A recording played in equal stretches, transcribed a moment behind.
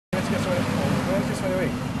get something to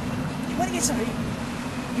eat. We went to get something to eat. You want to get something to eat?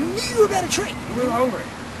 You knew you were about to train. We were hungry.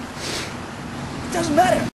 It doesn't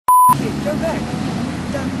matter. Go back.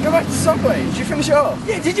 Go back to Subway. Did you finish it off?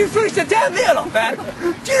 Yeah, did you finish the damn meal off, man?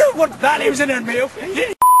 Do you know what value's in a meal?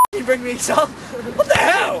 Did you bring me some? What the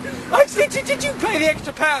hell? Did you pay the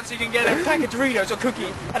extra pound so you can get a pack of Doritos or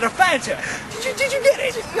cookie and a Fanta? Did you get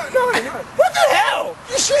it? No. What the hell?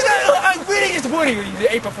 You should have. I'm really disappointed with you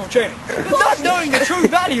the April Fool training. Not knowing the true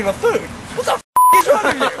value of food. What the is wrong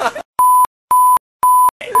with you?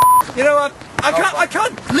 You know what? I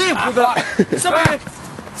can't live with somebody that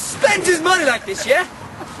spends his money like this, yeah?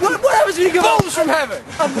 What happens when you go Balls from heaven!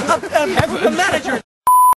 a manager?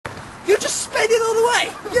 You just spend it all the way.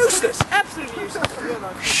 Useless. Absolutely useless.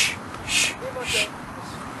 Shh.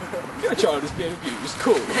 Your child is being abused.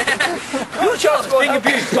 Cool. Your child is being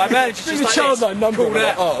abused by managers just like child this. like number on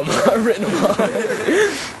my arm. I've written on my arm.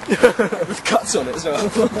 With cuts on it as well.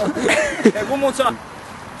 Okay, one more time.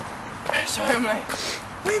 Sorry, mate.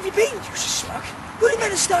 Where have you been, you schmuck? We were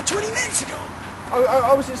meant to start 20 minutes ago.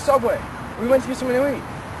 I was at Subway. We went to get something to eat.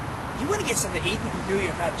 You want to get something to eat when you knew you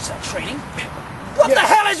were about to start training? What the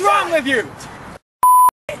hell is wrong with you?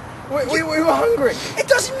 We were hungry. It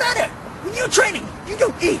doesn't matter. When you're training, you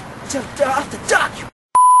don't eat until after dark.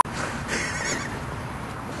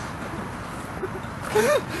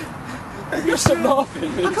 You're so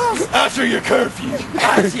laughing. After your curfew.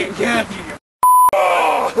 After your curfew.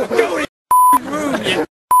 Go to your room, you.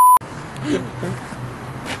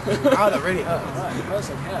 Oh, that really hurt. Right, it hurts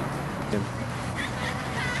like hell.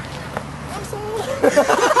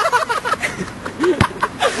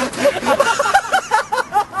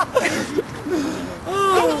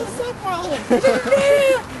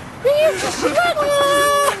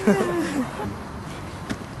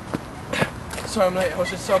 Sorry, I'm late. I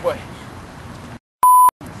was at Subway.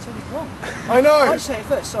 Something's wrong. I know. I'll say it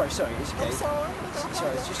first. Sorry. It's okay. I'm sorry.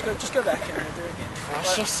 Sorry. Just go back and do it again.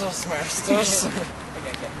 It's just so smashed. Okay.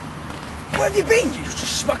 Where have you been? You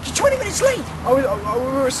just schmuck. You're 20 minutes late. We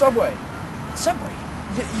were at Subway. Subway.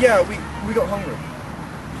 Yeah, we got hungry.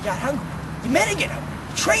 You got hungry. You meant to get hungry.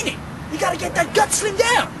 You're training. You gotta get that gut slimmed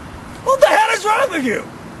down. What the hell is wrong with you?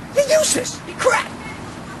 You're useless. You're crap.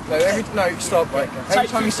 No, stop, right? Every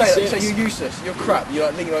time you say that, you say you're useless, you're crap, you're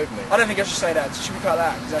like leaning over me. I don't think I should say that. Should we cut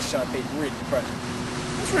that? Because that's really depressing.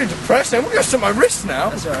 That's really depressing. I'm gonna sit my wrist now.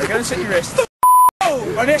 That's alright. Go and sit your wrist. Oh,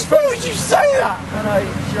 my next friend. Why would you say that? I know,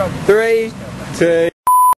 you're joking. 3, 2,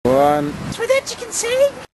 1. So that you can see?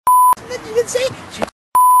 That you can see?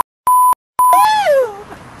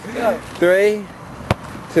 Go. 3,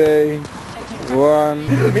 2, 1.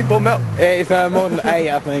 Meatball melt. It's more than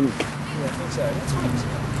 8, I think. Yeah, I think so. That's fine.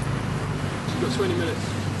 You've got 20 minutes.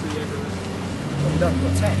 Well, done. You've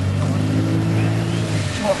got 10.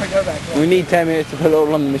 Oh, go back. We need 10 minutes to put it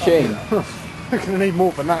all on the machine. We're going to need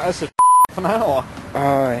more than that. That's an hour.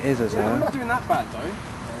 Oh, it is as I'm well. not doing that bad though.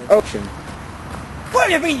 Option. What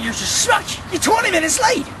do you mean you're just stuck? You're 20 minutes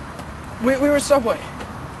late. We were at Subway.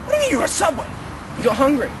 What do you mean you were at Subway? We got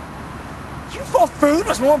hungry. You thought food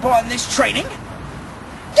was more important than this training?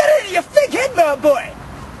 Get it into your thick head, my boy!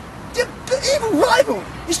 Your evil rival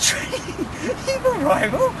is training. Evil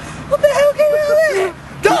rival? What the hell came out of there?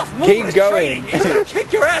 Darth Maul Keep is going. training. He's gonna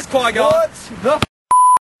kick your ass, Qui-Gon. What the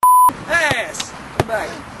Ass. Come back.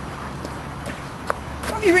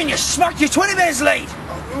 What do you mean you schmuck? You're 20 minutes late.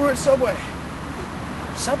 We were at Subway.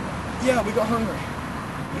 Subway? Yeah, we got hungry.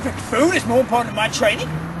 You think food is more important than my training?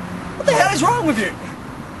 What the hell is wrong with you?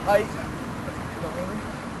 I got hungry.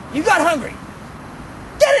 You got hungry.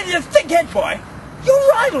 Get it in your thick head, boy. Your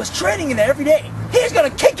rival is training in there every day. He's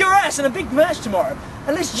gonna kick your ass in a big match tomorrow,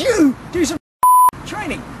 unless you do some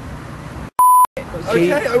training.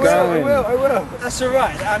 Okay, I will. That's all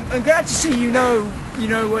right. I'm glad to see you know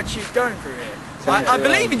what you're going through here. I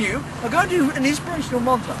believe in you. I'm going to do an inspirational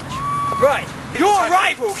montage. Right. Your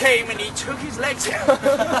rival came and he took his legs out.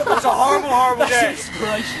 It was a horrible day.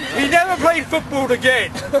 He never played football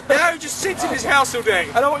again. Now he just sits in his house all day.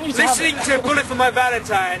 I don't want you to listening to Bullet for My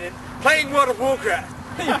Valentine and playing World of Warcraft.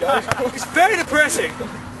 There you go. It's very depressing.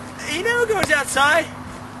 He never goes outside.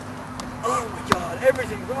 Oh my god,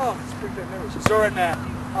 everything. Oh, it's pretty big news. It's alright, man.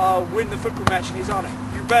 I'll win the football match and he's on it.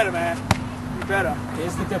 You better, man. You better.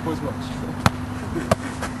 Here's the devil's watch.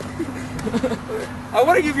 I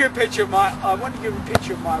want to give you a picture of my wife.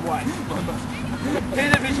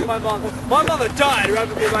 Here's a picture of my mother. My mother died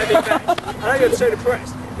rather than my big bang. And I got so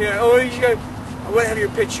depressed. Or you go, I want to have your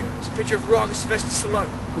picture. It's a picture of Sylvester Stallone.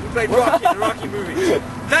 He played Rocky in the Rocky movies.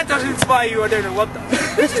 That doesn't inspire you, I don't know what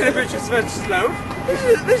does. This is a picture of Sylvester Stallone.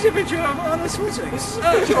 This is a picture of Arnold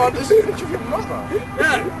Schwarzenegger. This is a picture of your mother.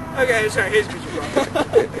 No. Okay, sorry, here's a picture of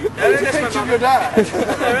Rocky. of your dad.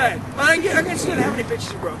 Alright. I can still how many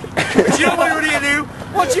pictures of Rocky. But you know what we're going to do?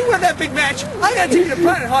 Once you win that big match, I'm going to take you to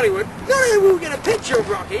Planet Hollywood. Not only will we get a picture of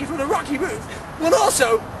Rocky from the Rocky booth, we'll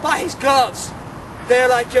also buy his gloves. They're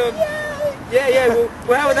like, we'll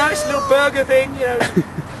have a nice little burger thing, you know.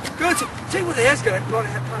 Go to, take what the hair's going,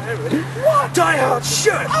 Planet Hollywood. What? Die Hard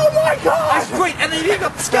shirt. Oh my god! That's great. And then you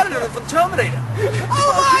got the skeleton from Terminator.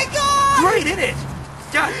 Oh my god! Great, isn't it?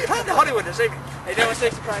 Yeah, Planet Hollywood is saving. Hey, you know what's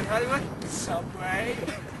next to Planet Hollywood? Subway.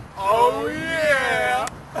 Oh yeah!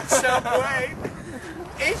 Subway.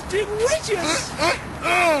 It's delicious!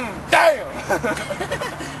 Damn!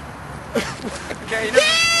 Okay, you know.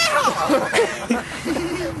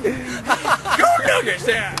 Go Nuggets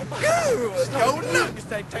there! Go Nuggets,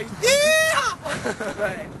 they taste. Yeah!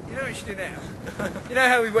 Right, you know what you should do now? You know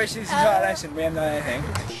how we wasted this entire lesson, we haven't done anything?